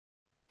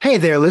Hey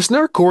there,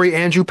 listener. Corey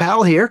Andrew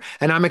Powell here,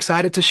 and I'm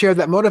excited to share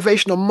that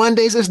Motivational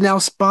Mondays is now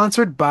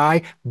sponsored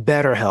by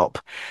BetterHelp.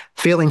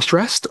 Feeling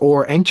stressed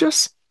or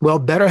anxious? Well,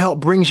 BetterHelp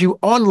brings you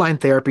online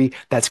therapy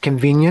that's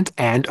convenient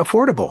and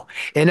affordable.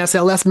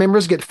 NSLS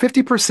members get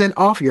 50%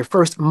 off your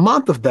first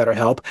month of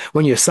BetterHelp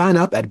when you sign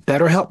up at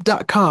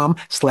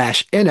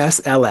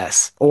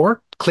betterhelp.com/NSLS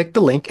or click the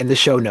link in the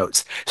show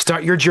notes.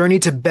 Start your journey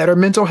to better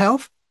mental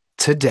health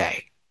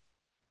today.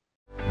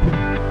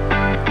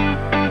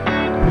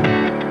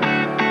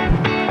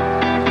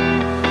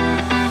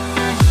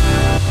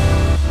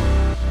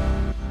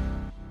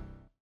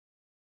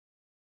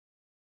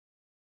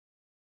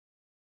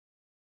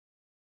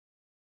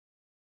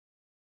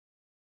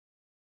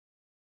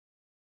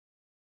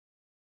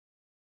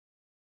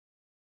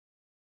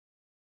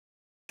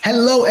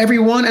 Hello,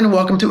 everyone, and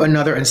welcome to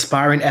another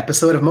inspiring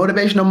episode of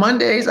Motivational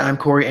Mondays. I'm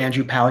Corey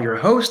Andrew Powell, your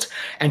host,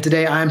 and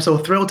today I'm so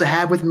thrilled to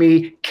have with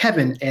me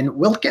Kevin and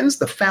Wilkins,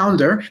 the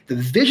founder, the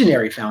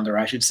visionary founder,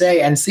 I should say,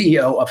 and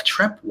CEO of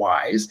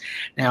TrepWise.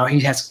 Now, he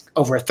has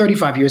over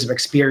 35 years of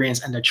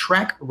experience and a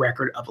track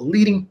record of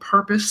leading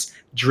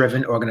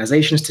purpose-driven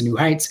organizations to new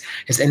heights.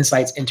 His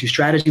insights into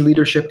strategy,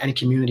 leadership, and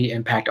community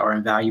impact are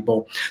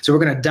invaluable. So we're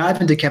going to dive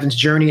into Kevin's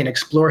journey and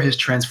explore his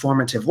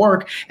transformative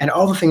work and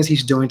all the things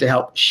he's doing to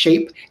help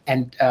shape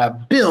and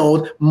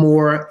build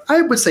more,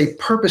 I would say,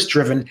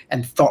 purpose-driven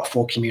and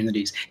thoughtful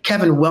communities.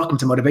 Kevin, welcome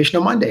to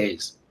Motivational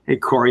Mondays. Hey,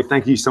 Corey,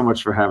 thank you so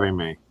much for having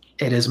me.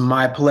 It is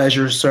my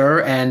pleasure,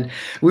 sir. And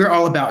we're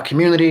all about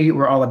community.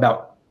 We're all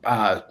about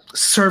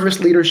service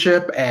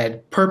leadership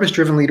and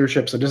purpose-driven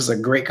leadership. So this is a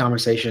great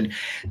conversation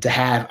to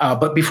have.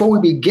 But before we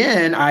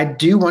begin, I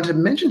do want to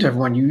mention to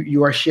everyone,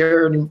 you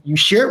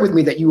shared with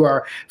me that you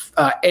are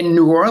in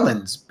New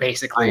Orleans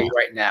basically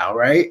right now,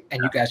 right?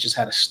 And you guys just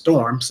had a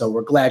storm, so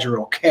we're glad you're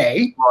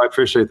okay. Well, I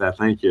appreciate that.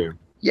 Thank you.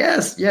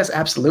 Yes,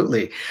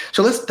 absolutely.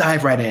 So let's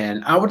dive right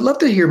in. I would love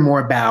to hear more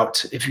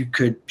about, if you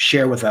could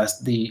share with us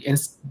the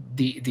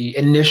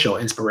initial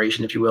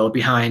inspiration, if you will,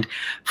 behind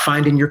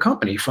finding your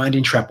company,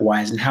 finding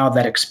TrepWise, and how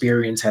that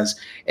experience has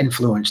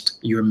influenced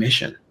your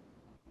mission.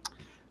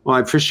 Well,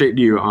 I appreciate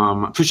you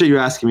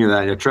asking me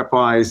that.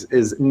 TrepWise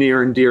is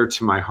near and dear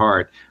to my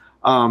heart.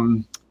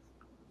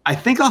 I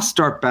think I'll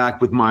start back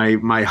with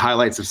my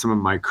highlights of some of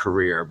my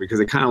career, because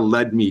it kind of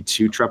led me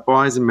to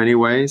TrepWise in many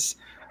ways.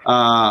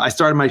 I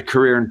started my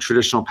career in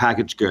traditional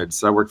packaged goods.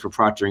 So I worked for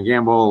Procter &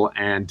 Gamble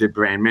and did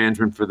brand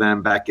management for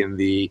them back in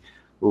the,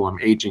 I'm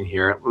aging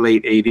here,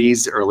 late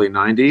 80s, early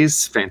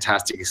 90s.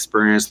 Fantastic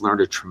experience,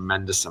 learned a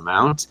tremendous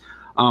amount.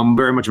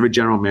 Very much of a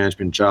general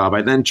management job.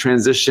 I then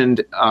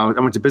transitioned, I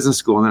went to business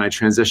school, and then I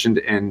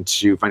transitioned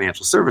into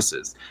financial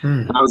services.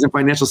 And I was in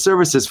financial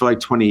services for like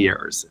 20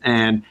 years.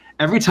 And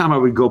every time I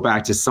would go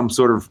back to some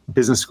sort of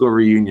business school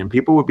reunion,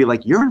 people would be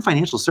like, "You're in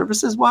financial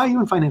services? Why are you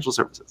in financial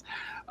services?"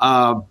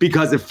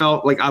 Because it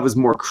felt like I was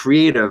more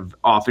creative.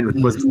 Often it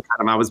was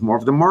I was more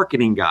of the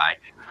marketing guy.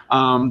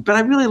 But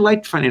I really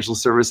liked financial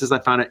services. I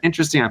found it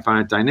interesting. I found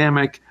it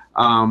dynamic.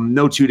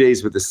 No 2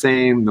 days were the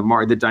same.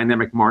 The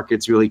dynamic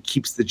markets really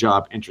keeps the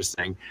job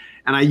interesting.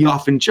 And I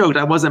often joked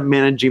I wasn't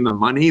managing the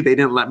money. They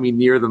didn't let me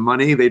near the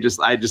money. I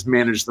just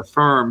managed the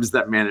firms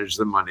that manage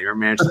the money, or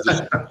managed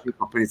the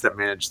companies that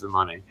manage the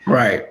money.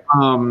 Right.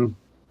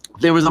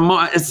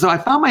 So I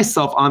found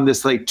myself on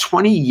this like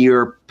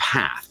 20-year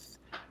path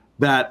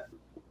that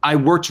I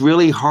worked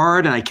really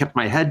hard, and I kept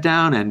my head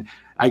down, and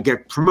I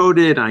get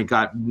promoted, and I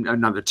got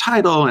another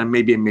title, and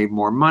maybe I made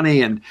more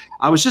money. And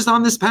I was just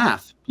on this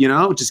path,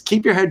 just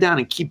keep your head down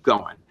and keep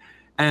going.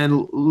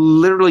 And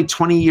literally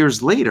 20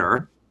 years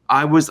later,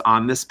 I was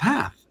on this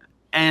path.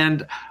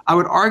 And I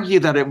would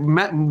argue that it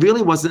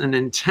really wasn't an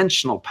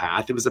intentional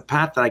path. It was a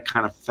path that I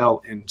kind of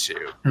fell into.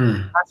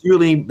 That's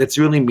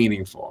really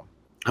meaningful.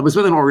 I was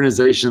with an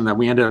organization that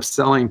we ended up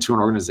selling to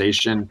an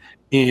organization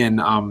in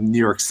New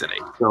York City.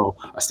 So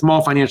a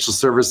small financial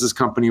services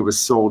company was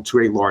sold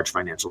to a large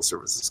financial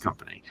services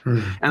company.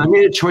 And I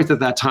made a choice at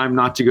that time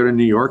not to go to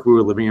New York. We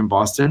were living in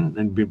Boston,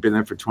 and we'd been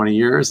there for 20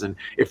 years. And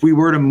if we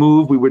were to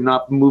move, we would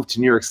not move to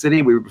New York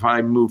City. We would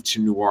probably move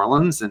to New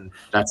Orleans, and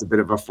that's a bit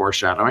of a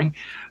foreshadowing.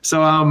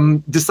 So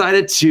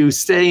decided to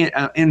stay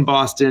in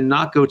Boston,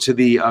 not go to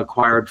the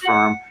acquired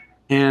firm,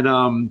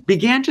 and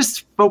began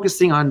just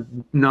focusing on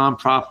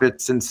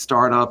nonprofits and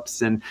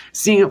startups, and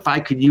seeing if I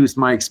could use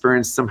my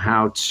experience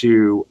somehow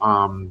to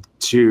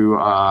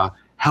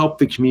help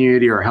the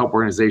community, or help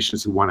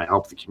organizations who want to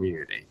help the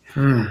community.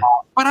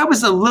 But I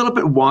was a little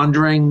bit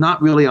wandering, not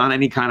really on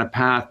any kind of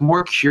path,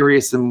 more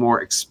curious and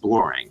more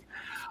exploring.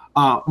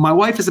 My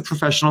wife is a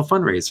professional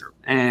fundraiser,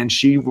 and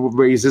she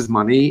raises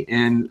money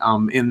in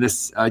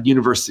this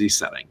university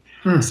setting.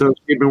 So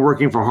she had been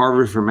working for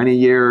Harvard for many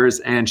years,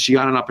 and she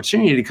got an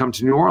opportunity to come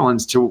to New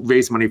Orleans to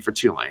raise money for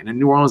Tulane. And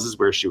New Orleans is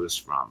where she was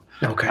from.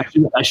 Okay.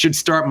 I should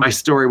start my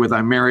story with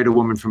I married a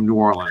woman from New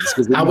Orleans.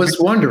 I was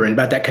wondering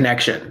about that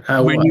connection.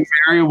 When you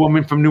marry a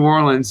woman from New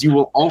Orleans, you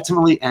will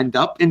ultimately end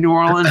up in New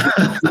Orleans.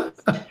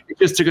 It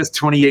just took us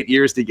 28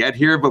 years to get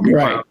here, but we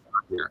got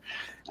here.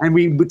 And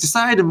we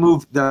decided to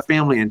move the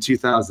family in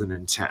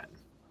 2010.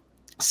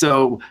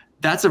 So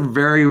that's a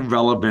very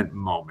relevant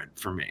moment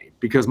for me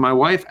because my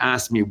wife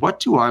asked me, what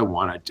do I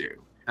want to do?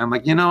 And I'm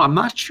like, I'm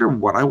not sure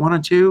what I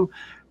want to do,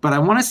 but I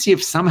want to see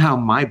if somehow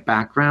my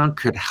background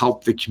could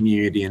help the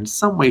community in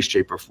some way,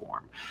 shape, or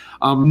form.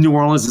 New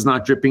Orleans is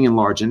not dripping in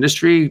large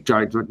industry.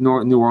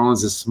 New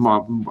Orleans is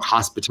small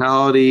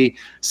hospitality,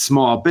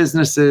 small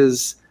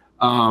businesses,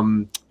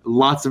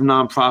 lots of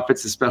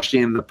nonprofits, especially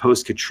in the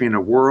post-Katrina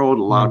world.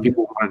 A lot of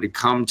people wanted to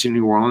come to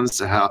New Orleans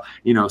to help,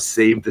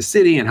 save the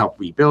city and help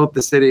rebuild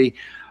the city.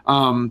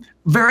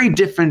 Very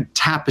different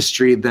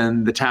tapestry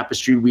than the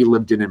tapestry we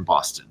lived in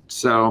Boston.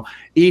 So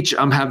each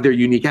have their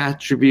unique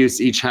attributes,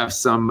 each have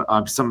some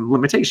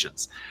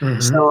limitations.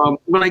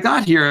 So when I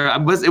got here,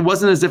 it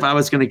wasn't as if I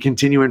was going to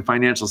continue in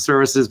financial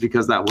services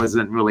because that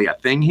wasn't really a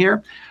thing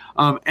here.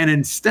 And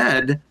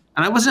instead,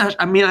 and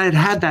I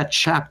had that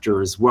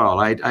chapter as well.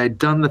 I had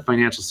done the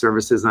financial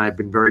services and I'd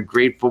been very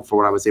grateful for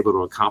what I was able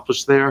to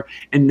accomplish there.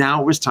 And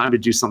now it was time to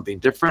do something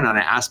different. And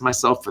I asked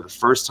myself for the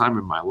first time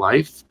in my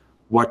life,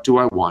 what do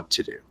I want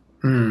to do?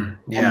 And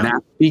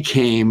that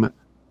became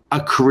a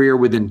career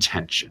with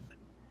intention.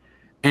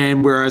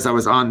 And whereas I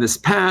was on this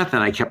path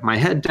and I kept my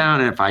head down,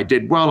 and if I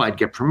did well, I'd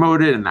get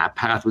promoted, and that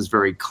path was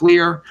very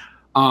clear.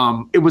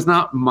 It was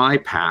not my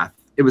path.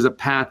 It was a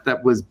path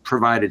that was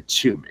provided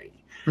to me.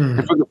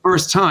 And for the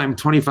first time,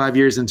 25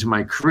 years into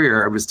my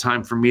career, it was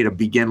time for me to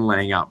begin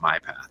laying out my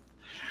path.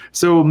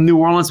 So New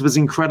Orleans was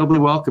incredibly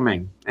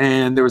welcoming,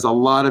 and there was a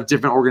lot of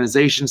different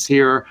organizations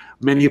here,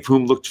 many of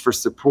whom looked for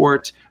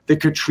support. The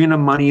Katrina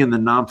money in the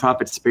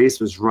nonprofit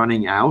space was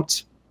running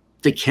out.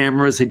 The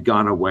cameras had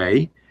gone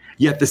away,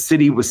 yet the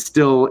city was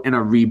still in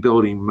a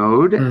rebuilding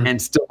mode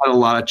and still had a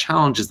lot of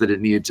challenges that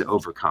it needed to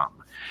overcome.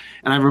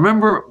 And I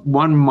remember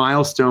one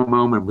milestone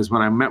moment was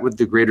when I met with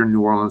the Greater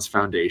New Orleans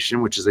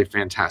Foundation, which is a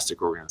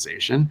fantastic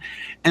organization,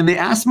 and they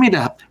asked me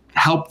to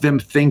help them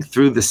think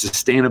through the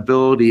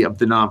sustainability of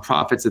the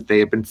nonprofits that they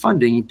had been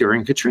funding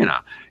during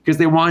Katrina, because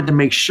they wanted to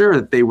make sure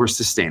that they were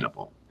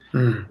sustainable.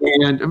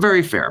 And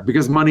very fair,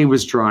 because money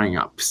was drying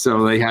up.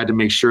 So they had to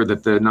make sure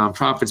that the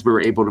nonprofits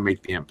were able to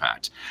make the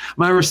impact.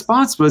 My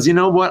response was, you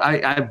know what,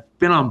 I've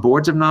been on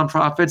boards of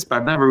nonprofits, but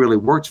I've never really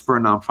worked for a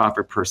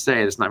nonprofit per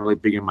se. It's not really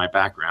big in my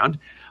background.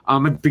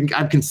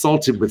 I've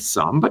consulted with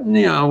some, but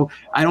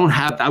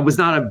I was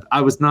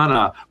not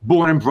a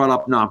born and brought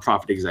up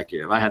nonprofit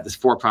executive. I had this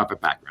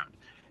for-profit background.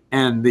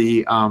 And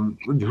the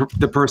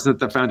person at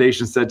the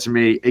foundation said to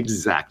me,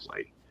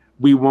 exactly.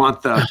 We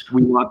want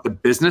the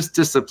business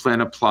discipline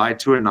applied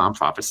to a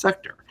nonprofit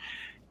sector.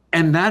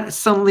 And that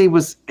suddenly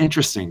was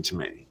interesting to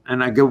me.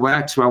 And I go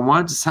back to, I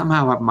wanted to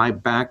somehow have my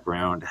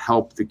background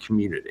help the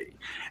community.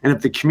 And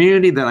if the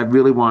community that I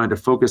really wanted to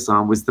focus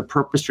on was the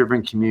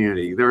purpose-driven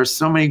community, there are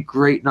so many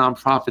great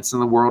nonprofits in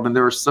the world, and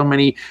there are so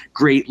many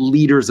great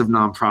leaders of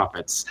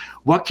nonprofits.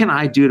 What can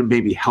I do to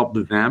maybe help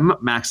them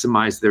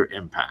maximize their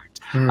impact?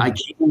 I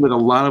came with a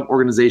lot of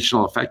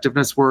organizational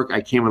effectiveness work.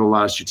 I came with a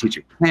lot of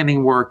strategic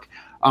planning work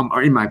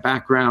in my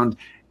background.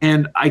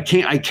 And I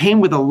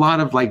came with a lot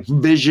of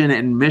vision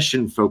and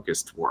mission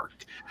focused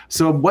work.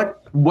 So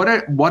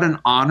what an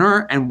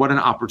honor and what an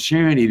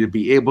opportunity to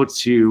be able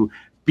to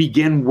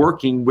begin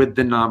working with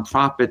the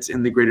nonprofits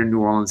in the Greater New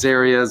Orleans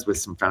areas, with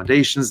some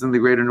foundations in the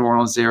Greater New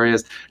Orleans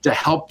areas, to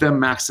help them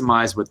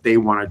maximize what they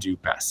want to do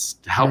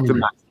best, to help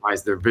them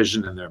maximize their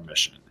vision and their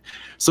mission.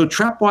 So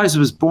Trapwise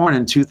was born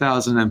in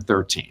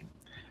 2013.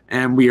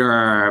 And we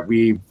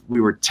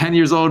were 10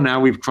 years old. Now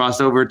we've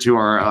crossed over to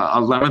our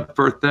 11th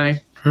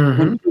birthday.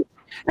 And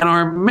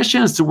our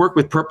mission is to work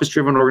with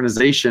purpose-driven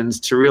organizations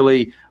to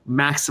really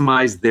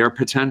maximize their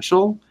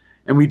potential.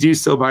 And we do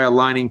so by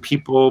aligning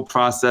people,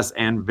 process,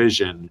 and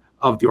vision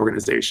of the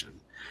organization.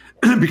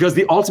 Because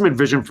the ultimate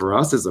vision for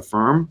us as a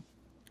firm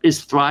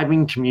is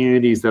thriving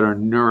communities that are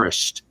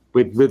nourished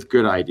with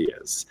good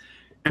ideas.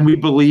 And we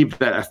believe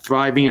that a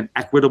thriving and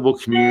equitable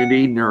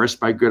community nourished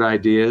by good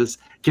ideas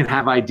can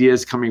have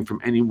ideas coming from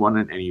anyone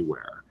and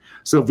anywhere.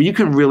 So if you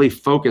can really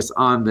focus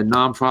on the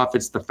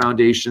nonprofits, the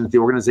foundations, the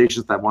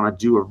organizations that want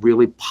to do a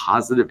really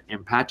positive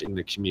impact in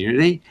the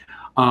community,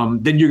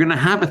 then you're going to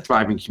have a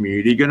thriving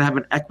community. You're going to have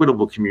an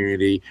equitable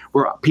community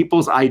where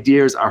people's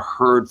ideas are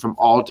heard from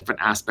all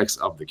different aspects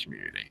of the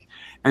community.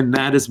 And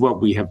that is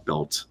what we have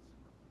built.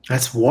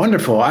 That's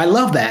wonderful. I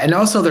love that. And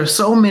also there's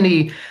so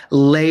many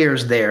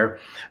layers there,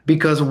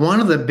 because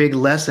one of the big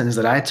lessons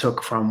that I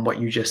took from what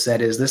you just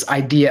said is this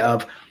idea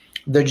of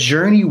the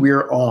journey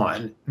we're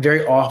on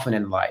very often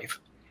in life.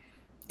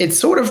 It's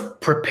sort of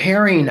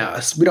preparing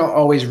us. We don't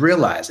always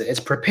realize it. It's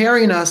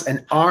preparing us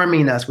and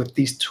arming us with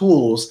these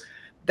tools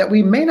that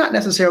we may not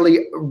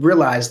necessarily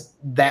realize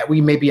that we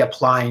may be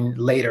applying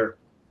later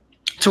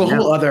to a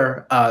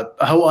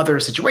whole other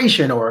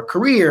situation or a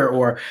career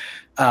or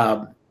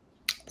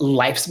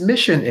life's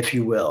mission, if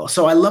you will.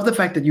 So I love the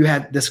fact that you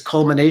had this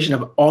culmination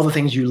of all the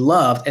things you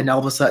loved, and all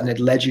of a sudden it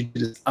led you to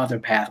this other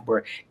path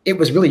where it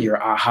was really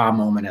your aha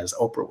moment, as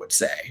Oprah would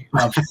say.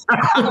 Not to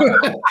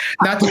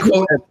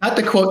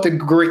quote the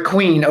great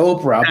Queen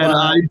Oprah. And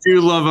I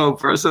do love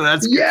Oprah, so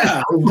that's good.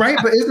 Yeah, right.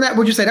 But isn't that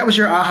what you say? That was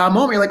your aha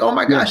moment. You're like, oh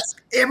my gosh, Yes.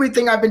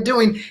 everything I've been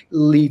doing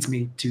leads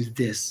me to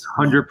this.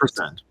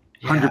 100%.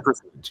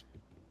 100%.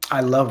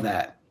 I love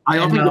that. I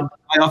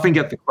often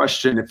get the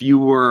question, if you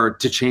were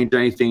to change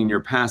anything in your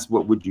past,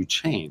 what would you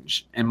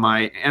change? And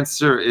my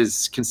answer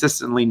is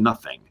consistently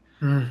nothing.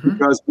 Mm-hmm.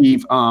 Because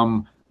we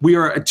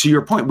are, to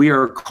your point, we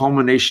are a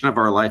culmination of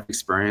our life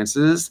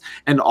experiences,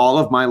 and all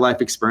of my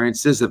life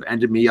experiences have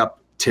ended me up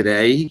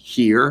today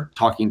here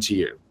talking to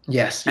you.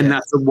 Yes. And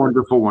that's a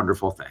wonderful,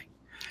 wonderful thing.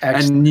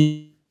 Excellent.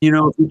 And, you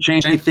know, if you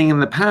change anything in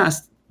the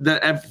past,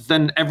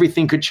 then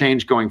everything could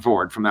change going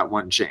forward from that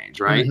one change,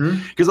 right?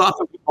 Because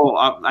often people,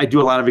 I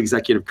do a lot of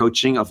executive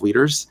coaching of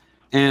leaders,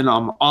 and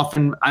I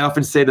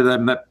often say to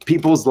them that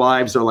people's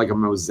lives are like a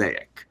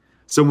mosaic.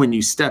 So when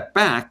you step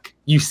back,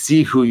 you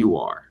see who you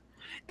are.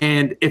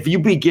 And if you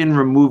begin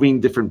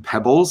removing different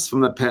pebbles from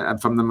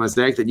the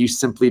mosaic that you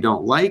simply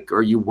don't like,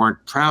 or you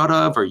weren't proud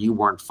of, or you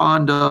weren't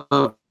fond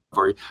of,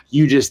 or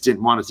you just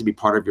didn't want it to be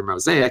part of your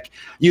mosaic,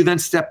 you then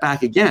step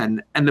back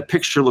again and the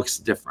picture looks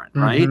different,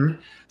 right?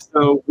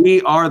 So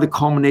we are the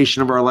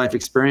culmination of our life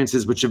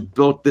experiences, which have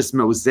built this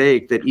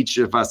mosaic that each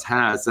of us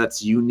has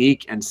that's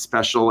unique and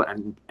special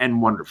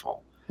and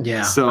wonderful.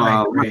 Yeah. So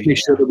let's make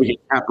sure that we can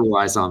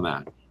capitalize on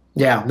that.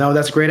 Yeah, no,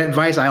 that's great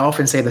advice. I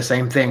often say the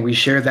same thing. We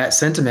share that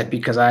sentiment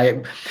because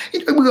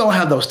we all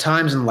have those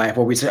times in life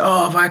where we say,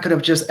 oh, if I could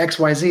have just X,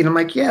 Y, Z. And I'm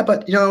like, yeah,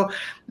 but you know,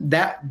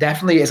 that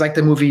definitely is like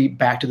the movie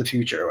Back to the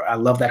Future. I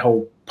love that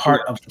whole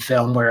part of the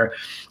film where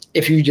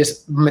if you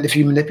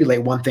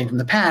manipulate one thing from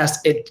the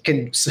past, it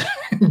can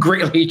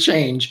greatly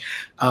change,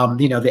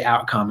 you know, the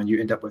outcome, and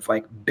you end up with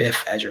like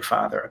Biff as your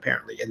father,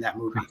 apparently, in that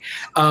movie,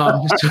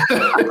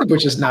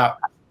 which is not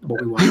what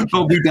we want.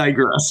 But we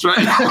digress, right?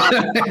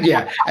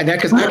 Yeah, and that,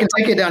 because I can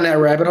take it down that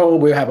rabbit hole.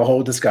 We'll have a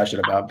whole discussion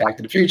about Back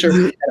to the Future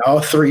and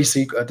all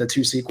the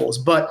two sequels.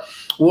 But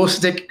we'll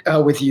stick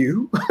with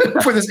you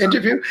for this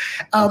interview.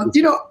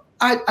 You know,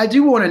 I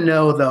do want to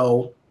know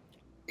though,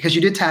 because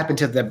you did tap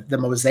into the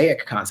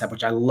mosaic concept,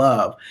 which I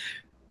love.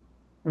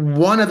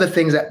 One of the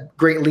things that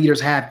great leaders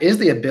have is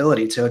the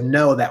ability to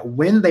know that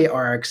when they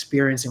are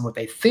experiencing what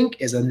they think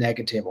is a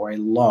negative or a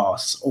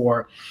loss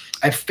or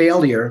a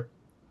failure,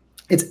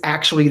 it's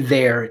actually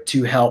there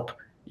to help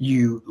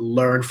you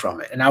learn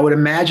from it. And I would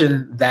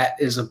imagine that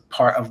is a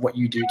part of what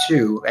you do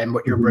too, and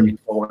what you're bringing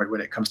forward when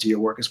it comes to your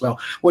work as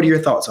well. What are your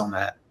thoughts on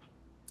that?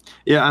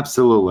 Yeah,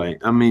 absolutely.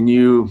 I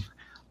mean,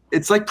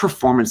 it's like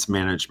performance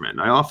management.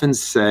 I often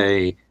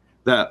say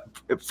that,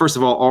 first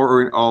of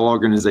all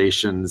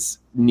organizations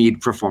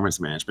need performance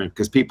management,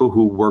 because people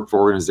who work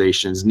for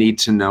organizations need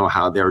to know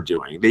how they're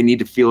doing. They need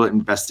to feel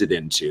invested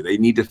into. They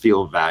need to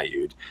feel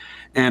valued.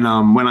 And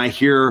when I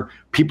hear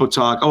people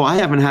talk, oh, I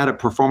haven't had a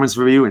performance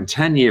review in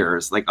 10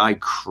 years, like I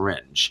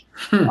cringe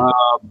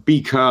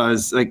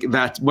because like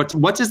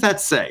what does that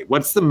say?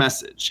 What's the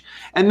message?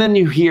 And then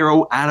you hear,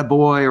 oh,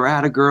 attaboy or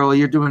attagirl,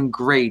 you're doing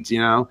great,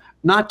 you know,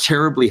 not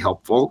terribly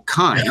helpful,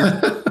 kind.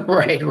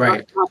 Right.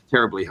 Not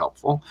terribly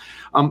helpful.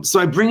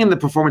 So I bring in the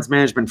performance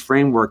management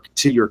framework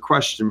to your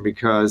question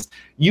because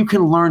you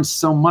can learn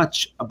so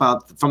much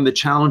from the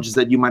challenges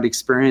that you might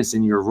experience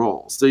in your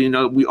role. So, you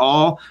know, we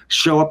all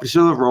show up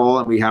to the role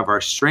and we have our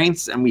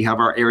strengths and we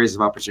have our areas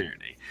of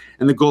opportunity.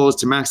 And the goal is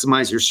to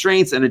maximize your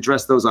strengths and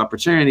address those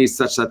opportunities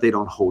such that they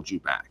don't hold you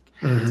back.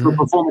 So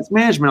performance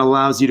management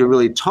allows you to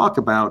really talk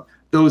about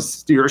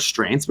your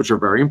strengths, which are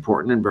very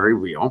important and very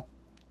real,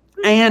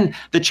 and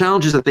the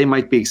challenges that they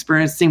might be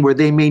experiencing where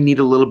they may need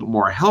a little bit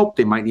more help,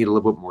 they might need a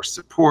little bit more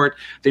support,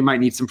 they might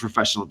need some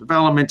professional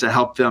development to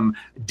help them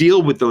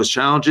deal with those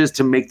challenges,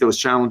 to make those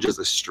challenges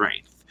a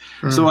strength.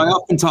 So I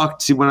often talk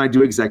to, when I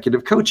do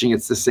executive coaching,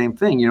 it's the same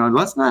thing. You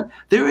know,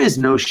 there is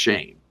no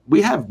shame.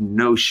 We have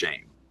no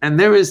shame. And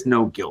there is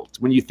no guilt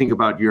when you think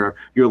about your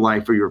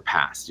life or your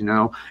past. You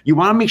know, you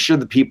want to make sure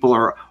that people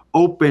are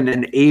open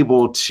and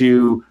able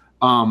to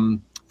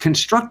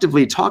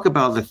constructively talk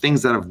about the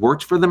things that have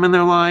worked for them in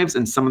their lives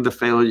and some of the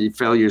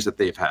failures that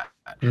they've had.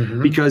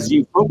 Because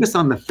you focus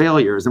on the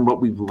failures and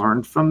what we've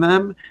learned from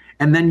them,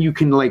 and then you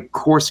can like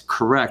course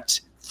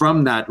correct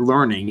from that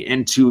learning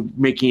into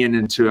making it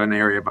into an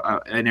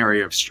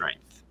area of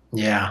strength.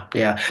 Yeah.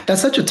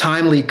 That's such a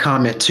timely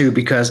comment too,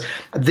 because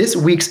this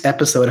week's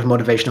episode of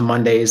Motivational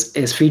Mondays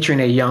is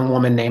featuring a young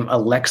woman named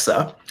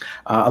Alexa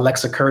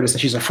Curtis,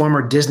 and she's a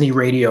former Disney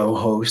radio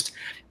host.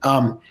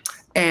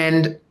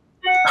 And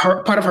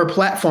part of her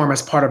platform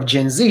as part of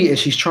Gen Z is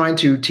she's trying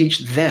to teach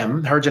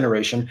them, her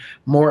generation,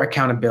 more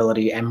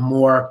accountability and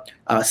more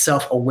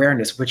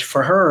self-awareness, which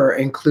for her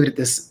included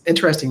this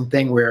interesting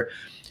thing where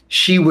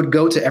she would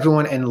go to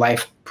everyone in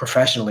life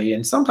professionally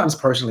and sometimes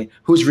personally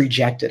who's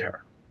rejected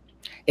her.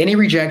 Any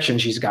rejection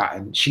she's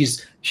gotten,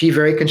 she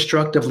very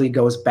constructively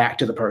goes back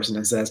to the person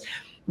and says,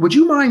 would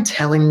you mind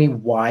telling me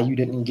why you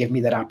didn't give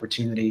me that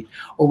opportunity?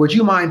 Or would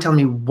you mind telling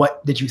me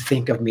what did you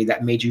think of me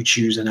that made you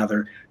choose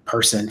another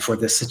person for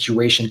this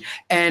situation?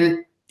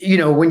 And,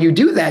 when you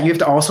do that, you have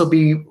to also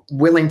be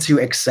willing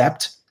to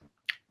accept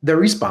the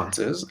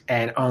responses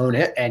and own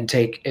it and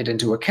take it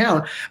into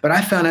account. But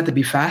I found that to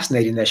be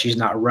fascinating, that she's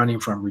not running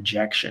from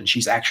rejection.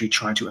 She's actually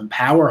trying to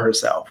empower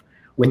herself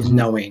with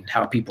knowing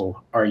how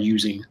people are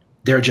using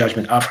their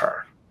judgment of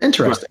her.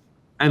 Interesting.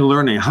 And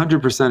learning,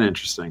 100%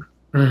 interesting.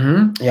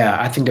 Yeah,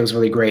 I think that was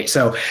really great.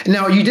 So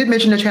now you did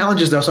mention the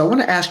challenges, though. So I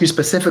want to ask you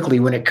specifically,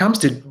 when it comes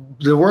to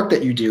the work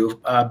that you do,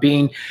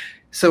 being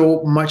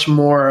so much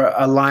more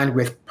aligned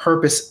with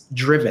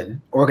purpose-driven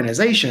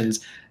organizations,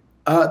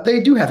 they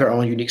do have their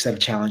own unique set of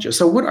challenges.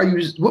 So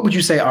what would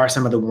you say are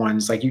some of the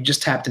ones, like you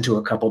just tapped into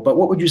a couple, but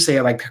what would you say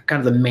are like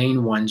kind of the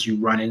main ones you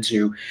run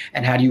into,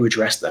 and how do you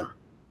address them?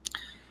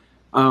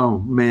 Oh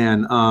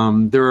man,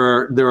 there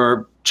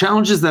are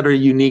challenges that are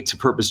unique to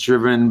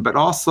purpose-driven, but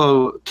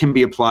also can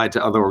be applied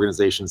to other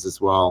organizations as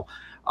well.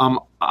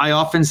 I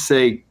often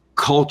say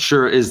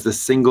culture is the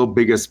single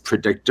biggest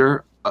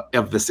predictor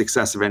of the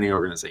success of any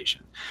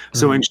organization.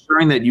 So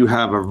ensuring that you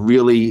have a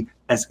really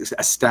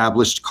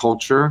established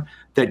culture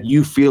that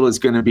you feel is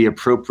going to be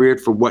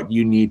appropriate for what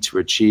you need to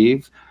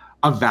achieve,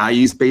 a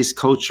values-based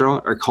culture,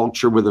 or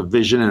culture with a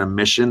vision and a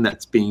mission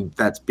that's being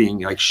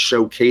like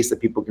showcased that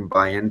people can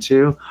buy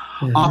into.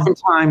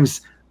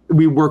 Oftentimes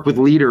we work with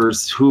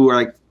leaders who are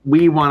like,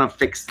 we want to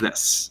fix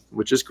this,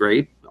 which is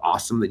great.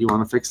 Awesome that you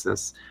want to fix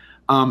this.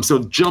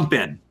 So jump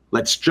in.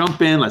 Let's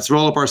jump in. Let's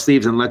roll up our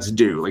sleeves and let's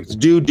do.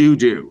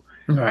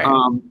 Right.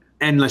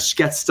 And let's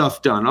get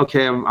stuff done.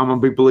 Okay, I'm a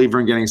big believer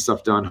in getting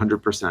stuff done,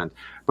 100%.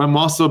 But I'm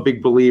also a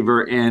big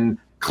believer in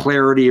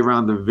clarity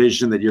around the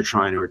vision that you're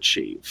trying to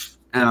achieve.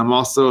 And I'm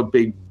also a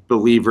big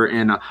believer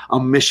in a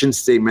mission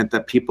statement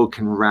that people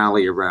can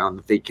rally around,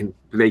 that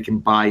they can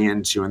buy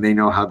into, and they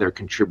know how they're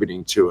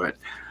contributing to it.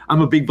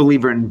 I'm a big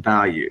believer in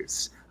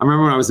values. I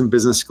remember when I was in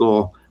business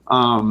school,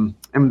 and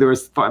there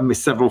was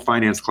several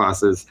finance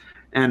classes,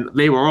 and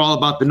they were all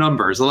about the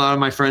numbers. A lot of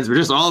my friends were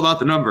just all about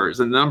the numbers,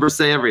 and the numbers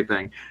say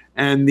everything.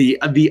 And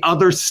the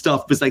other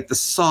stuff was like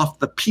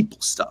the people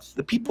stuff.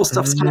 The people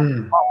stuff's kind of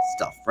the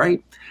stuff,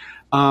 right?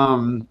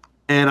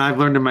 And I've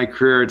learned in my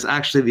career, it's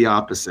actually the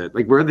opposite.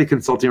 Like, we're the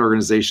consulting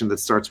organization that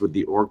starts with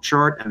the org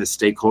chart and the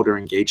stakeholder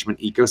engagement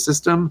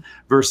ecosystem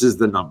versus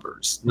the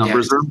numbers.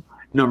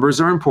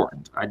 Numbers are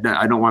important. I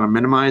don't want to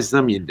minimize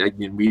them.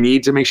 We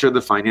need to make sure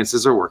the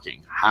finances are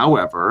working.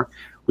 However,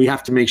 we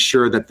have to make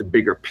sure that the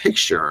bigger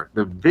picture,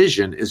 the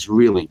vision, is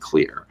really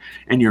clear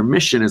and your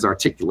mission is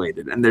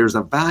articulated. And there's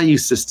a value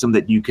system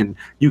that you can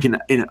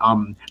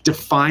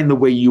define the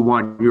way you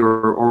want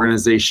your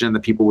organization, the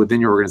people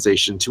within your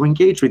organization, to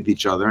engage with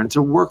each other and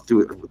to work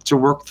through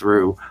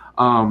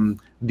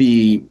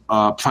the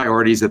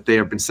priorities that they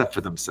have been set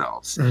for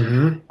themselves.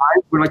 When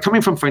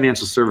coming from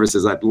financial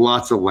services, I had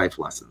lots of life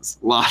lessons.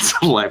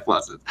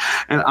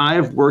 And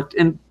I've worked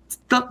in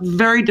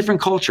very different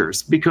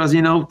cultures because,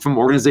 from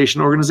organization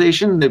to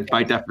organization,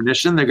 by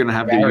definition, they're going to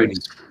have their unique.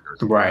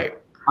 Right.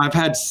 I've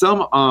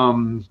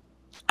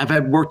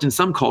worked in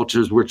some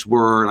cultures which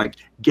were like,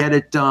 get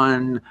it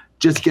done,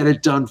 just get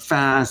it done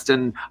fast.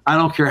 And I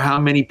don't care how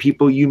many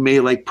people you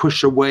may like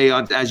push away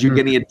as you're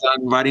getting it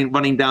done,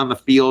 running down the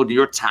field,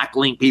 you're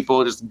tackling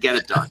people, just get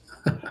it done.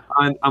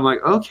 I'm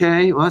like,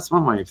 okay, well, that's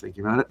one way of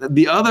thinking about it.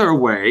 The other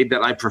way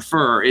that I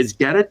prefer is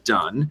get it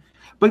done,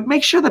 but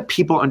make sure that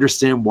people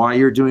understand why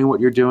you're doing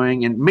what you're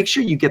doing, and make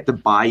sure you get the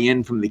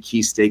buy-in from the key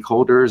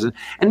stakeholders,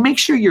 and make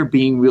sure you're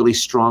being really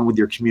strong with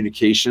your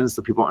communications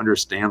so people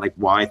understand like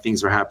why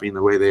things are happening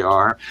the way they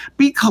are.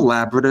 Be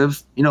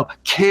collaborative,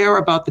 care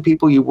about the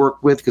people you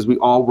work with, because we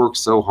all work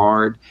so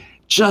hard.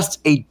 Just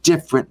a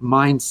different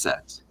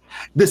mindset.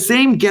 The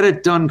same get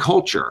it done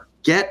culture,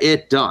 get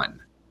it done,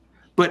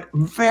 but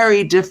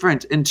very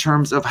different in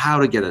terms of how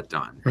to get it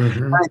done.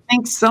 And I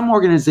think some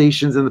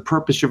organizations in the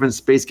purpose-driven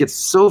space get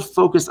so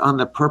focused on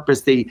the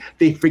purpose, they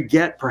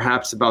forget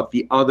perhaps about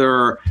the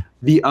other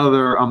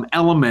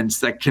elements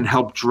that can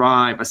help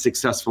drive a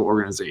successful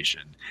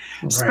organization.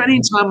 Right.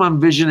 Spending time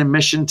on vision and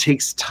mission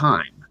takes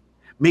time.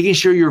 Making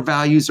sure your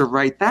values are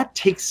right, that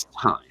takes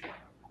time.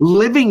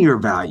 Living your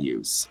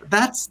values,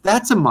 that's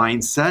a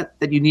mindset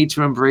that you need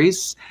to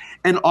embrace.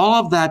 And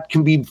all of that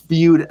can be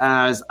viewed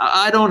as,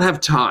 I don't have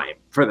time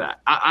for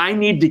that. I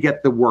need to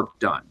get the work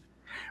done.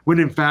 When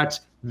in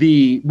fact,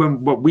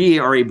 what we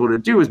are able to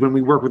do is when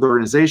we work with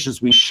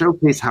organizations, we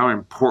showcase how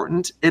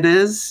important it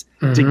is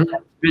to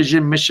get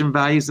vision, mission,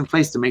 values in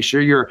place, to make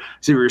sure your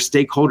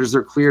stakeholders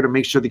are clear, to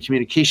make sure the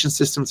communication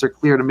systems are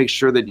clear, to make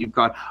sure that you've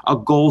got a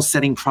goal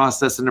setting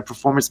process and a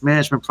performance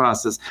management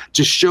process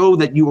to show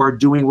that you are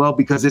doing well,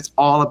 because it's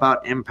all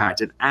about impact.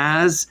 And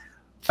as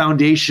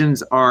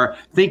foundations are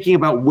thinking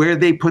about where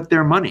they put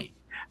their money,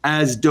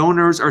 as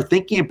donors are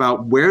thinking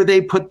about where they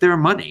put their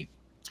money,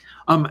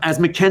 as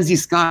Mackenzie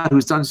Scott,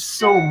 who's done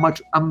so much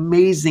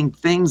amazing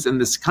things in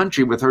this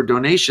country with her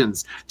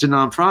donations to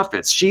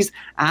nonprofits, she's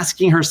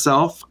asking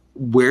herself,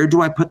 where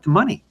do I put the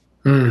money?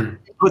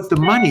 Put the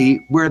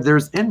money where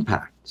there's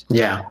impact.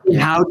 Yeah. And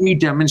how do you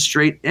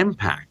demonstrate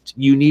impact?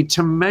 You need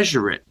to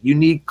measure it. You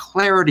need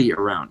clarity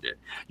around it.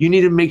 You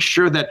need to make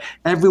sure that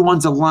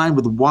everyone's aligned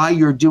with why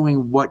you're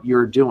doing what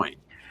you're doing.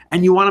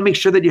 And you want to make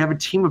sure that you have a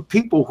team of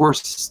people who are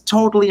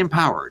totally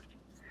empowered.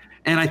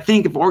 And I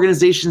think if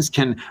organizations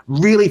can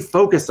really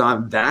focus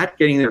on that,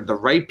 getting the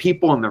right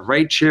people in the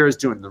right chairs,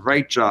 doing the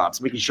right jobs,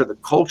 making sure the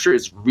culture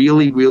is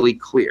really, really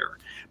clear,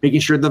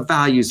 making sure the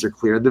values are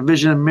clear, the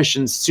vision and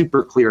mission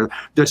super clear,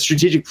 the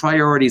strategic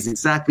priorities,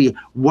 exactly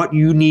what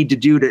you need to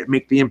do to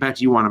make the impact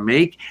you want to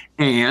make,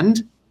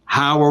 and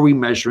how are we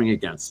measuring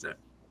against it?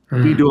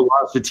 We do a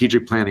lot of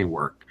strategic planning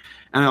work,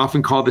 and I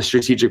often call the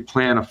strategic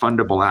plan a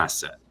fundable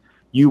asset.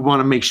 You want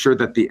to make sure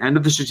that at the end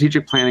of the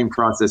strategic planning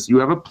process, you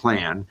have a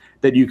plan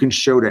that you can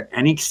show to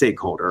any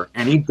stakeholder,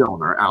 any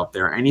donor out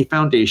there, any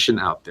foundation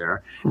out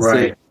there.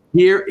 Right. Say,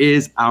 here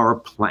is our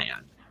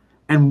plan.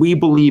 And we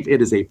believe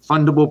it is a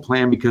fundable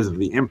plan because of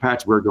the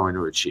impact we're going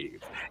to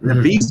achieve. And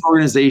if these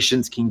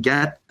organizations can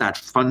get that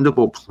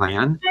fundable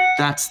plan,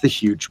 that's the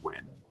huge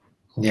win.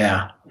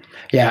 Yeah.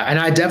 Yeah. And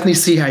I definitely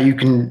see how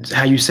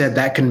you said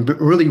that can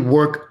really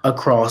work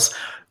across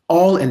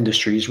all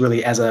industries,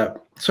 really, as a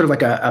sort of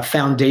like a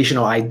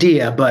foundational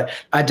idea. But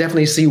I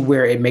definitely see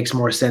where it makes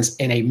more sense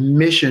in a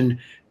mission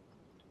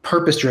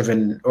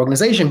purpose-driven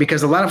organization,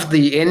 because a lot of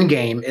the end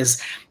game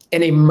is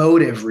an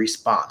emotive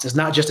response. It's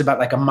not just about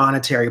like a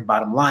monetary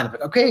bottom line of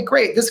like, okay,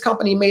 great, this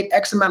company made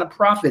X amount of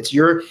profits.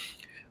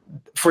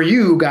 For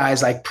you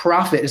guys, like,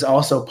 profit is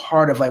also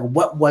part of like,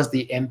 what was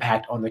the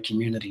impact on the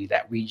community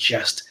that we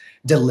just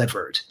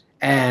delivered?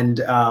 And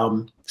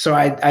so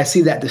I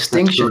see that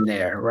distinction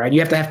there, right? You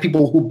have to have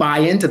people who buy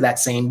into that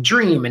same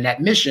dream and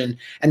that mission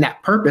and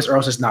that purpose, or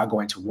else it's not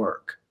going to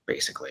work,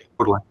 basically.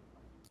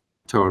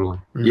 Totally.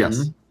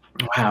 Yes.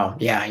 Wow.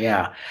 Yeah.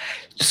 Yeah.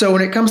 So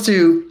when it comes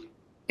to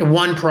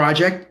one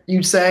project,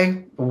 you'd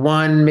say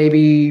one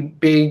maybe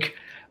big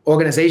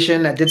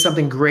organization that did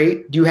something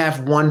great, do you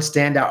have one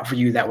standout for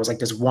you that was like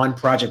this one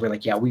project where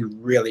like, yeah, we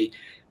really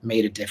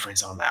made a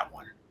difference on that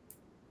one?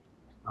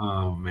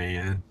 Oh,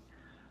 man.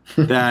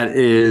 That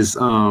is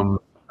a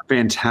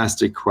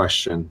fantastic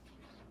question.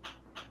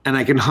 And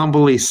I can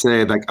humbly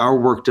say, like, our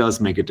work does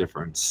make a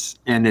difference.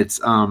 And it's,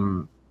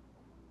 or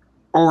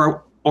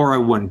I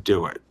wouldn't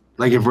do it.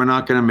 Like, if we're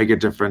not going to make a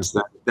difference,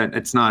 then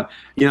it's not,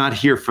 you're not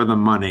here for the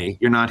money.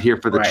 You're not here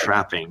for the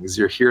trappings.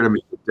 You're here to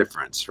make a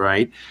difference,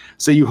 right?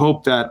 So you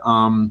hope that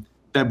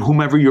that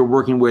whomever you're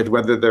working with,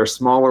 whether they're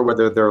small or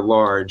whether they're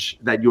large,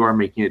 that you are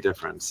making a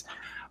difference.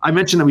 I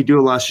mentioned that we do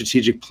a lot of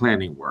strategic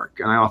planning work,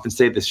 and I often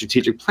say the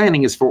strategic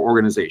planning is for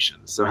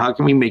organizations. So how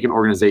can we make an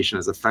organization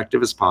as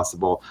effective as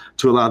possible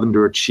to allow them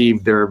to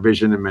achieve their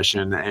vision and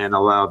mission, and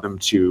allow them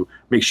to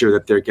make sure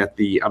that they get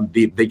the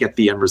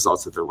end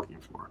results that they're looking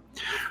for.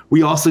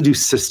 We also do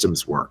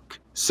systems work.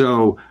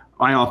 So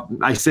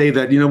I say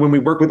that, when we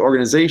work with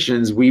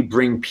organizations, we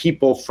bring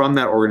people from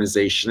that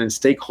organization and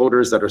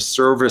stakeholders that are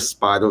serviced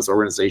by those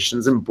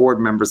organizations and board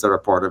members that are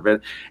part of it.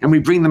 And we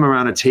bring them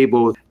around a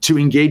table to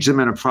engage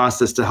them in a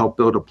process to help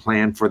build a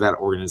plan for that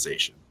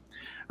organization.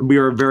 We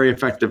are very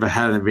effective at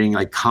having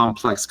like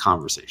complex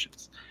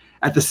conversations.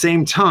 At the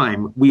same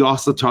time, we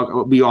also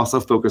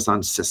focus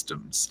on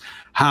systems.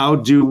 How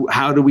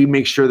do we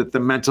make sure that the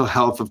mental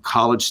health of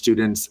college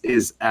students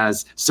is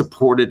as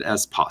supported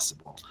as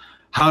possible?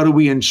 How do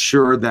we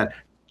ensure that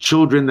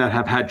children that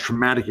have had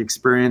traumatic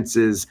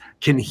experiences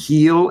can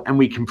heal and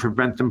we can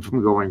prevent them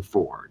from going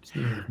forward?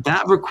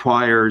 That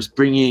requires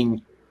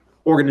bringing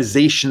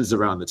organizations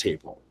around the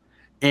table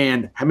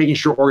and making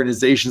sure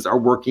organizations are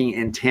working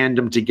in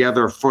tandem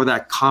together for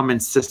that common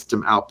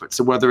system output.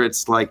 So whether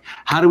it's like,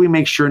 how do we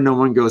make sure no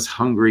one goes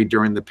hungry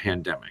during the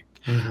pandemic?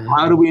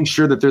 How do we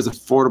ensure that there's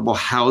affordable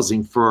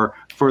housing for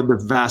the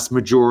vast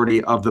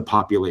majority of the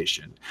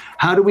population?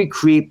 How do we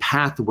create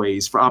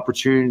pathways for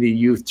opportunity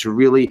youth to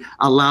really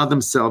allow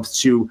themselves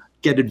to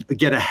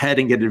get ahead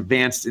and get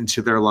advanced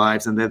into their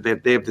lives, and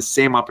that they have the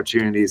same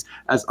opportunities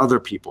as other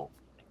people?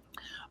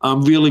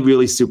 Really,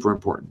 really super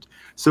important.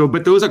 So,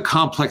 but those are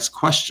complex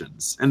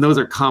questions and those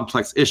are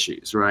complex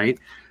issues, right?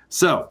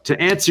 So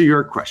to answer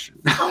your question,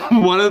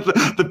 one of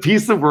the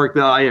piece of work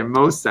that I am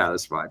most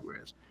satisfied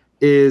with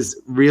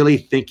is really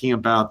thinking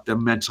about the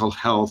mental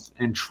health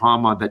and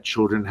trauma that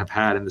children have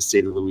had in the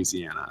state of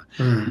Louisiana.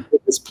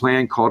 This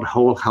plan called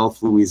Whole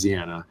Health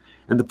Louisiana.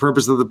 And the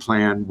purpose of the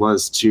plan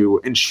was to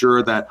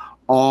ensure that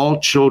all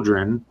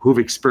children who've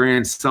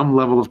experienced some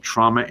level of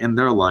trauma in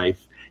their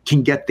life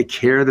can get the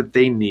care that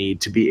they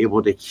need to be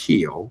able to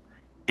heal.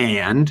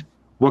 And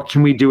what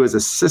can we do as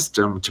a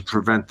system to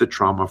prevent the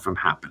trauma from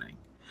happening?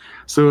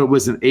 So it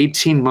was an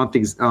 18-month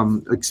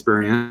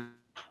experience.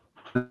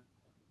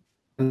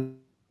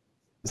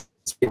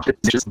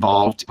 It's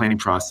involved planning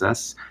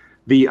process.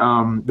 The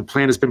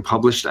plan has been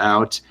published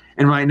out,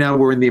 and right now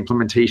we're in the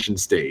implementation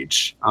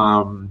stage.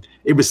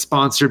 It was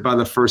sponsored by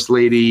the First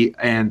Lady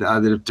and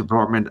the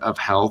Department of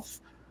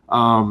Health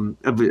of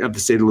the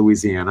state of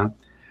Louisiana.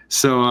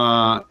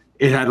 So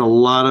it had a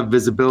lot of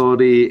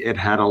visibility. It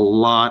had a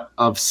lot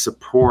of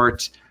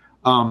support,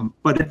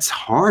 but it's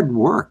hard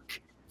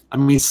work. I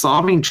mean,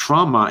 solving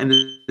trauma in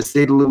the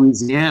state of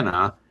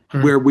Louisiana,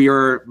 Mm. where we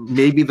are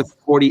maybe the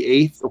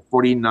 48th or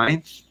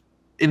 49th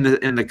in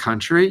the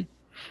country,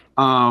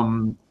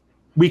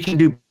 we can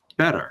do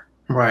better.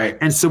 Right.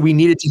 And so we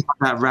needed to have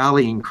that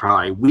rallying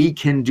cry. We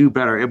can do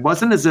better. It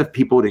wasn't as if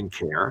people didn't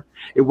care.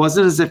 It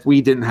wasn't as if we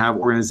didn't have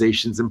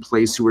organizations in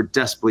place who were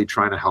desperately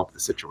trying to help the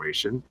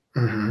situation.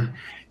 Mm-hmm.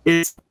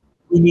 It's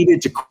we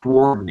needed to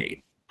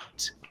coordinate.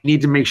 We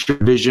need to make sure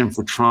vision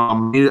for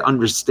trauma. We need to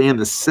understand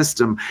the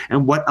system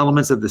and what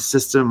elements of the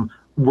system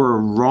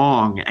were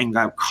wrong and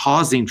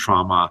causing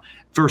trauma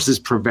versus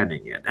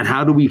preventing it. And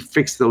how do we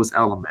fix those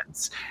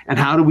elements? And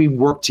how do we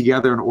work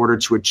together in order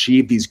to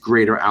achieve these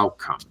greater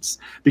outcomes?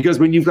 Because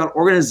when you've got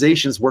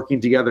organizations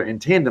working together in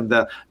tandem,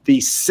 the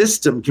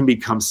system can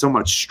become so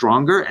much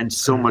stronger and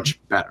so much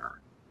better.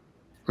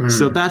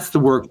 So that's the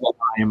work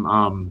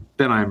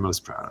that I'm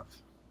most proud of.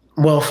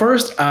 Well,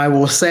 first, I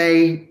will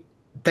say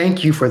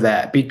thank you for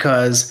that,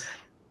 because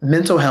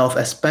mental health,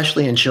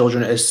 especially in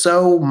children, is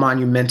so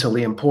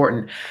monumentally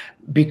important.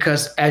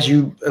 Because as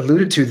you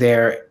alluded to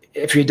there,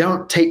 if you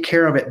don't take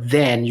care of it,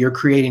 then you're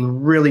creating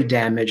really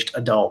damaged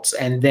adults,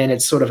 and then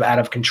it's sort of out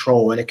of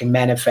control, and it can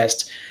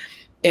manifest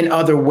in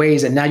other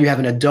ways. And now you have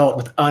an adult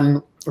with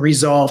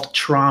unresolved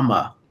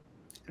trauma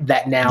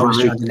that now is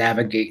trying to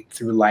navigate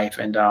through life.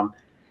 And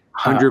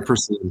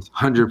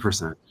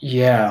 100%.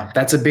 Yeah,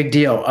 that's a big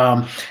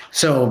deal.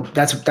 So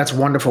that's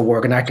wonderful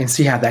work, and I can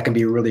see how that can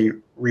be really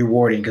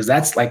rewarding, because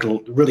that's like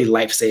really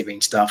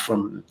life-saving stuff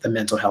from the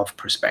mental health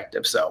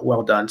perspective. So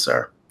well done,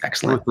 sir.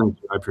 Excellent. Well,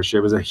 thank you. I appreciate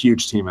it. It was a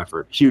huge team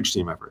effort.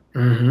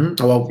 Mm-hmm.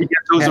 Well, to get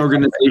those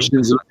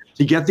organizations,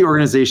 to get the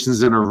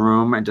organizations in a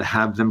room and to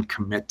have them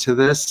commit to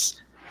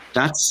this,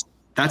 that's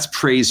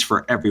praise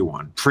for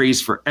everyone. Praise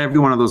for every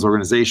one of those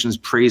organizations.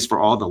 Praise for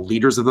all the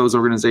leaders of those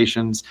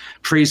organizations.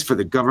 Praise for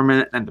the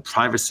government and the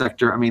private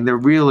sector. I mean, they're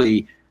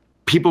really,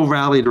 people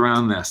rallied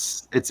around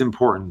this. It's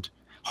important.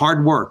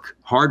 Hard work,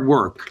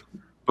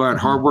 but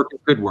hard work is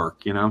good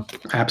work, you know?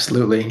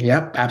 Absolutely.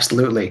 Yep,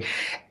 absolutely.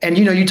 And,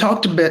 you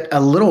talked a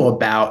little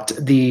about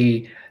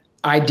the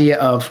idea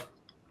of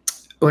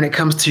when it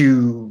comes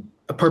to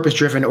a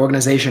purpose-driven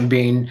organization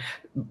being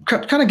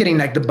kind of getting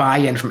like the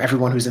buy-in from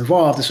everyone who's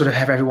involved to sort of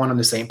have everyone on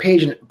the same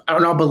page and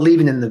all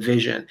believing in the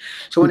vision.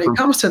 So when it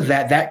comes to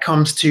that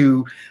comes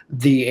to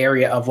the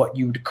area of what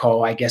you'd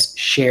call, I guess,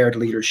 shared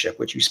leadership,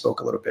 which you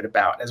spoke a little bit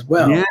about as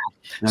well. Yeah.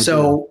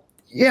 So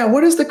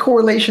what is the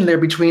correlation there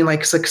between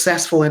like a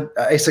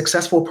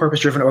successful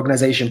purpose-driven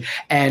organization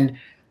and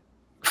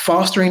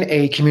fostering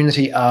a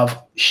community of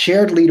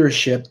shared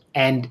leadership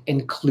and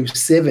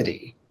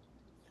inclusivity?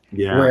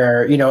 Yeah.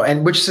 Where,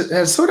 and which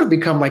has sort of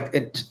become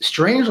like,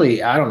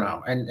 strangely, I don't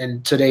know, and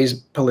in today's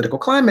political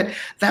climate,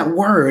 that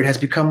word has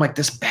become like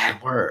this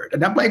bad word.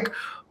 And I'm like,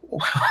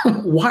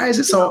 why is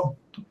it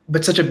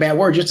such a bad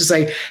word? Just to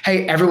say,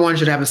 hey, everyone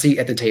should have a seat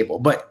at the table.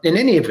 But in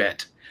any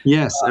event.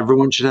 Yes,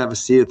 everyone should have a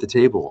seat at the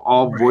table.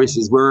 All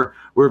voices. We're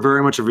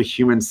very much of a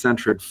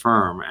human-centered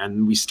firm,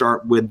 and we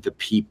start with the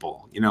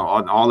people,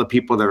 on all the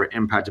people that are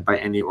impacted by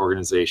any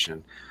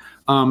organization.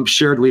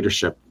 Shared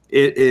leadership.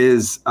 It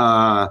is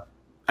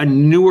a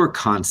newer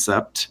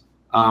concept,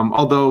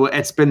 although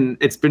it's been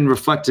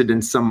reflected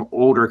in some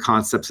older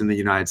concepts in the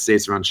United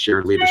States around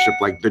shared leadership,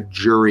 like the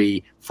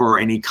jury for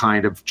any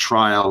kind of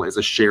trial is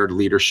a shared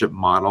leadership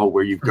model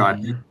where you've got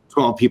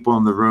 12 people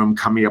in the room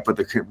coming up with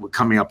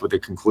a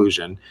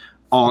conclusion,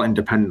 all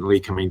independently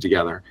coming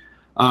together.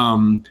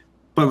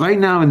 But right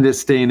now in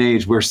this day and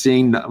age, we're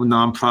seeing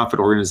nonprofit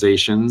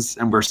organizations,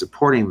 and we're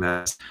supporting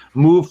this,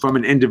 move from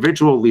an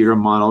individual leader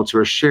model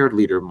to a shared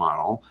leader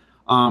model.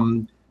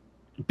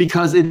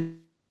 Because it's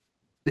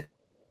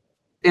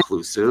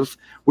inclusive,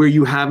 where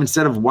you have,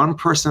 instead of one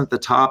person at the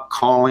top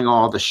calling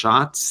all the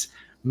shots,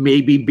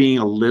 maybe being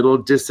a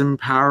little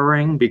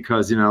disempowering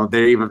because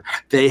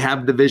they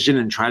have the vision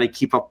and try to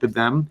keep up with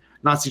them.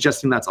 Not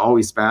suggesting that's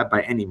always bad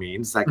by any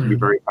means. That can be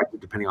very effective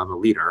depending on the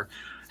leader.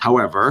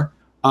 However,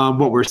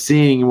 what we're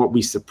seeing and what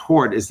we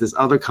support is this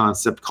other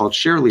concept called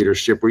shared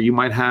leadership, where you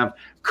might have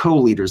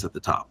co-leaders at the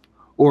top,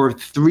 or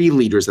 3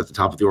 leaders at the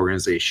top of the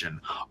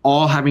organization,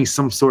 all having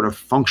some sort of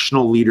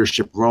functional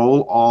leadership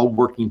role, all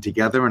working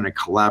together in a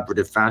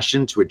collaborative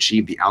fashion to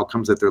achieve the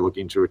outcomes that they're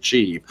looking to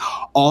achieve,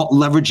 all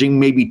leveraging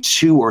maybe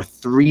 2 or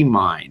 3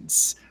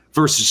 minds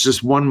versus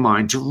just one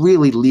mind to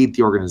really lead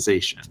the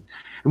organization.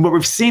 And what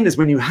we've seen is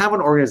when you have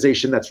an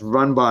organization that's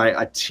run by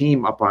a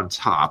team up on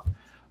top,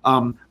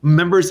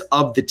 members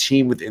of the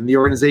team within the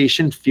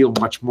organization feel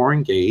much more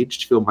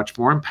engaged, feel much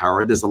more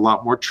empowered. There's a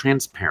lot more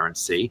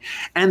transparency,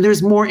 and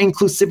there's more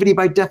inclusivity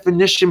by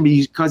definition,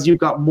 because you've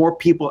got more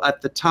people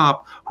at the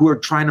top who are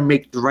trying to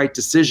make the right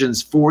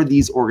decisions for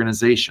these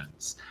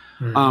organizations.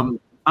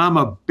 I'm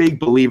a big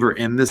believer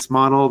in this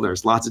model.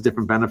 There's lots of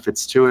different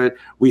benefits to it.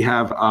 We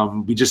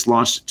just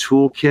launched a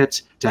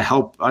toolkit to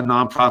help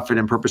nonprofit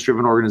and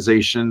purpose-driven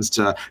organizations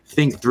to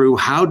think through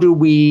how do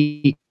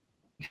we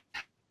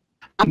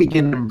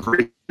begin to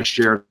embrace a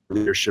shared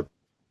leadership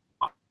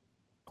model.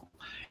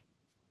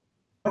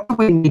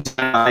 We need to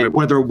decide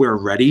whether we're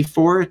ready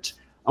for it.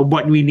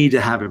 what we need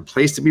to have in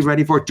place to be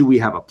ready for it. Do we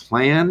have a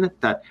plan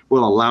that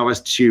will allow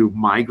us to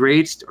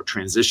migrate or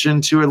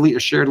transition to a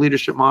shared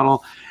leadership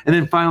model? And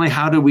then finally,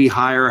 how do we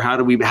hire? How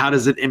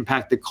does it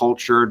impact the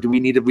culture? Do we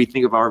need to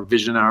rethink of our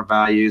vision and our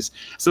values?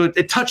 So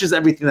it touches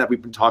everything that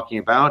we've been talking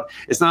about.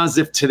 It's not as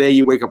if today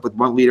you wake up with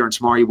one leader and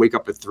tomorrow you wake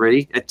up with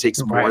three. It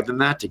takes more than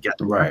that to get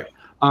there. Right.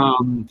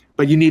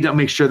 But you need to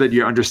make sure that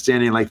you're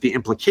understanding like the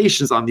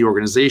implications on the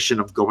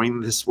organization of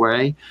going this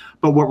way.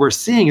 But what we're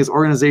seeing is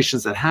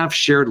organizations that have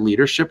shared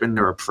leadership in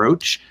their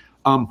approach,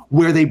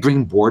 where they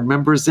bring board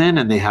members in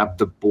and they have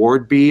the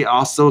board be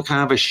also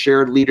kind of a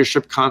shared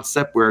leadership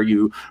concept where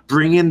you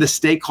bring in the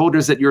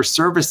stakeholders that you're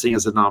servicing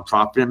as a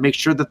nonprofit and make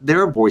sure that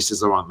their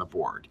voices are on the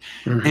board.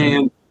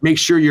 And make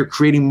sure you're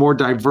creating more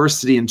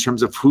diversity in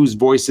terms of whose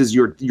voices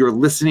you're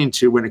listening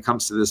to when it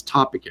comes to this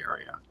topic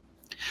area.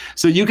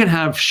 So you can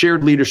have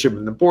shared leadership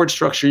in the board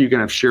structure, you can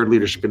have shared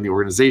leadership in the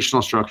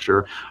organizational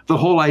structure. The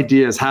whole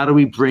idea is how do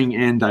we bring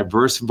in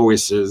diverse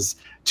voices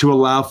to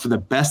allow for the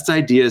best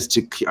ideas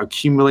to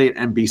accumulate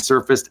and be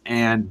surfaced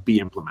and be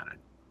implemented.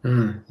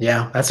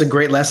 Yeah, that's a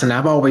great lesson.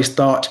 I've always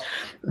thought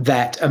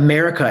that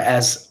America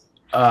as,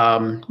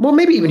 well,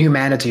 maybe even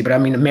humanity, but I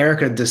mean,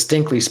 America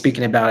distinctly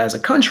speaking about as a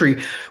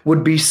country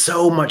would be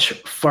so much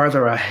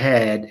farther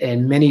ahead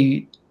in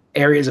many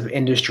areas of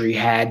industry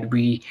had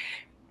we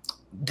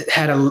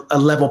had a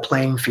level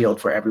playing field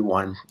for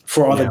everyone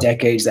for all the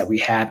decades that we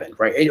haven't,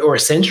 right? Or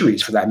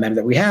centuries for that matter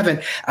that we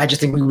haven't. I just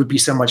think we would be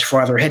so much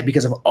farther ahead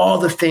because of all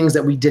the things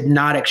that we did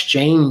not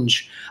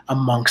exchange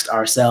amongst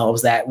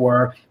ourselves that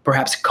were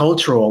perhaps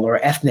cultural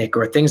or ethnic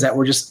or things that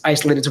were just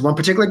isolated to one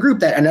particular group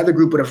that another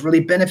group would have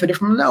really benefited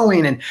from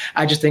knowing. And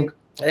I just think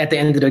at the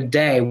end of the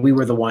day, we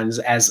were the ones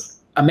as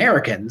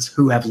Americans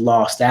who have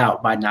lost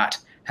out by not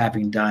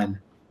having done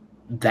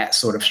that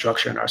sort of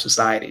structure in our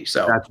society.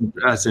 So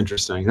that's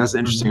interesting. That's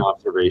an interesting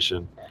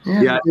observation.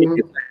 Yeah. I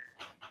think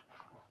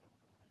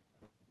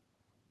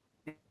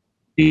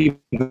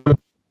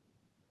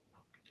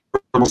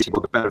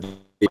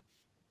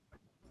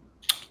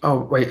oh,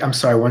 wait, I'm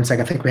sorry. 1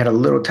 second. I think we had a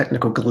little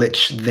technical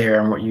glitch there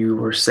on what you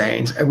were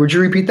saying. Would you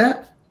repeat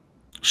that?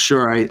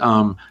 Sure.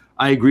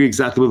 I agree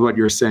exactly with what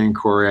you're saying,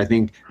 Corey. I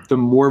think the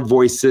more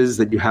voices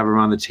that you have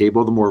around the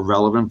table, the more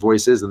relevant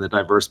voices and the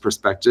diverse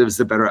perspectives,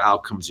 the better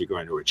outcomes you're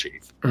going to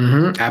achieve.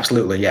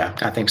 Absolutely. Yeah,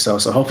 I think so.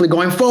 So hopefully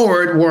going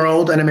forward,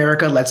 world and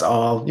America, let's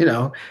all,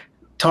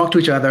 talk to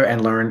each other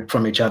and learn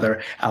from each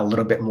other a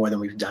little bit more than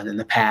we've done in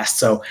the past.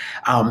 So,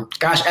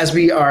 gosh, as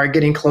we are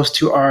getting close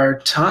to our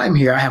time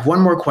here, I have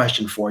one more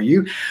question for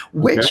you,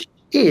 which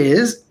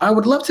is, I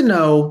would love to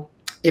know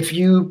if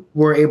you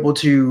were able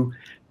to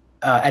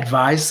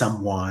advise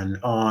someone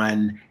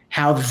on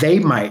how they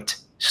might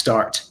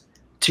start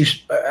to,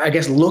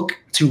 look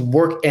to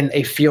work in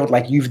a field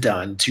like you've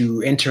done,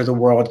 to enter the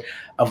world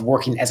of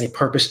working as a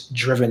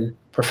purpose-driven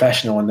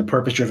professional in the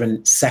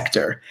purpose-driven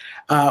sector.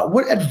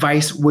 What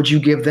advice would you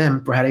give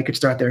them for how they could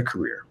start their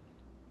career?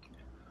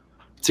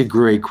 It's a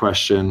great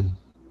question.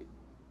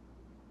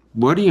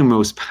 What are you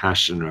most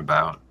passionate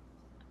about?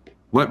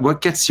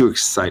 What gets you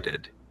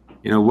excited?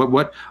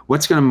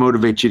 What's going to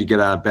motivate you to get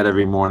out of bed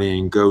every morning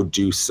and go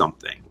do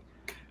something?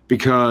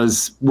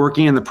 Because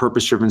working in the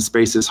purpose-driven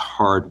space is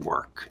hard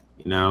work.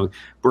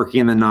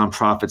 Working in the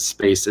nonprofit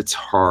space, it's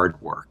hard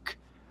work.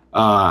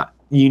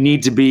 You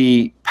need to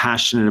be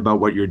passionate about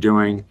what you're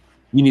doing.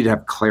 You need to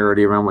have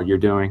clarity around what you're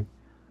doing.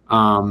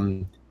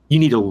 You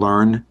need to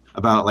learn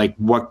about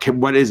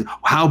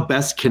how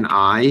best can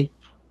I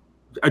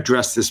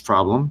address this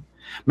problem?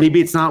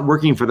 Maybe it's not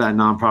working for that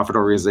nonprofit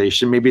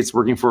organization. Maybe it's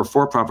working for a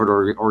for-profit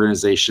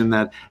organization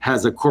that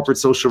has a corporate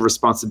social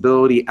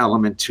responsibility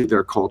element to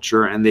their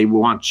culture, and they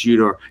want you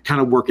to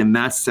kind of work in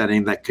that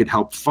setting that could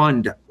help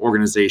fund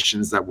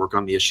organizations that work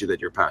on the issue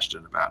that you're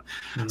passionate about.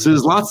 So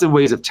there's lots of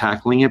ways of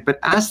tackling it, but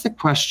ask the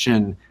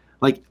question,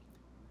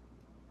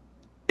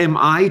 am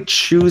I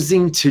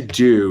choosing to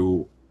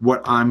do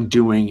what I'm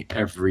doing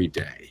every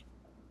day?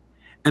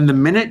 And the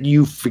minute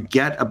you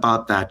forget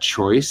about that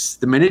choice,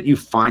 the minute you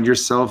find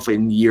yourself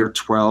in year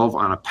 12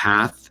 on a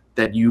path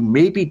that you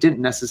maybe didn't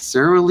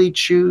necessarily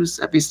choose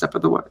every step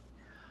of the way,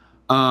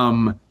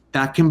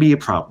 that can be a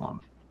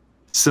problem.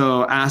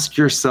 So ask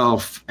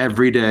yourself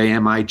every day,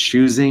 am I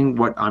choosing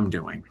what I'm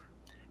doing?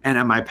 And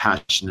am I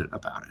passionate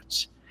about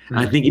it? And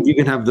I think if you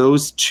can have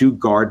those two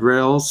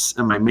guardrails,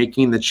 am I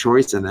making the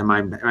choice and am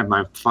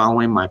I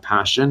following my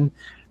passion,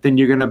 then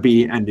you're going to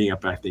be ending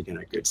up, I think, in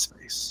a good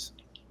space.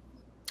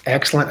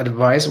 Excellent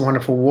advice.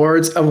 Wonderful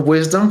words of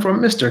wisdom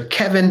from Mr.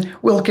 Kevin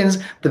Wilkins,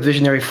 the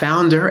visionary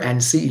founder and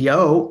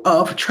CEO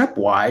of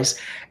TrepWise.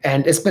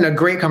 And it's been a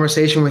great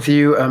conversation with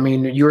you. I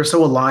mean, you're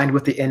so aligned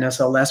with the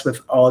NSLS, with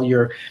all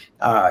your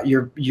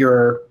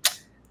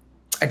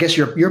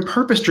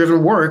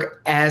purpose-driven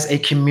work as a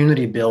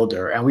community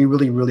builder. And we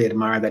really, really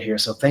admire that here.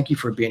 So thank you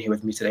for being here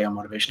with me today on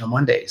Motivational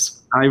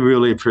Mondays. I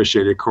really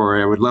appreciate it,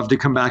 Corey. I would love to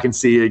come back and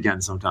see you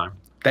again sometime.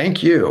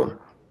 Thank you.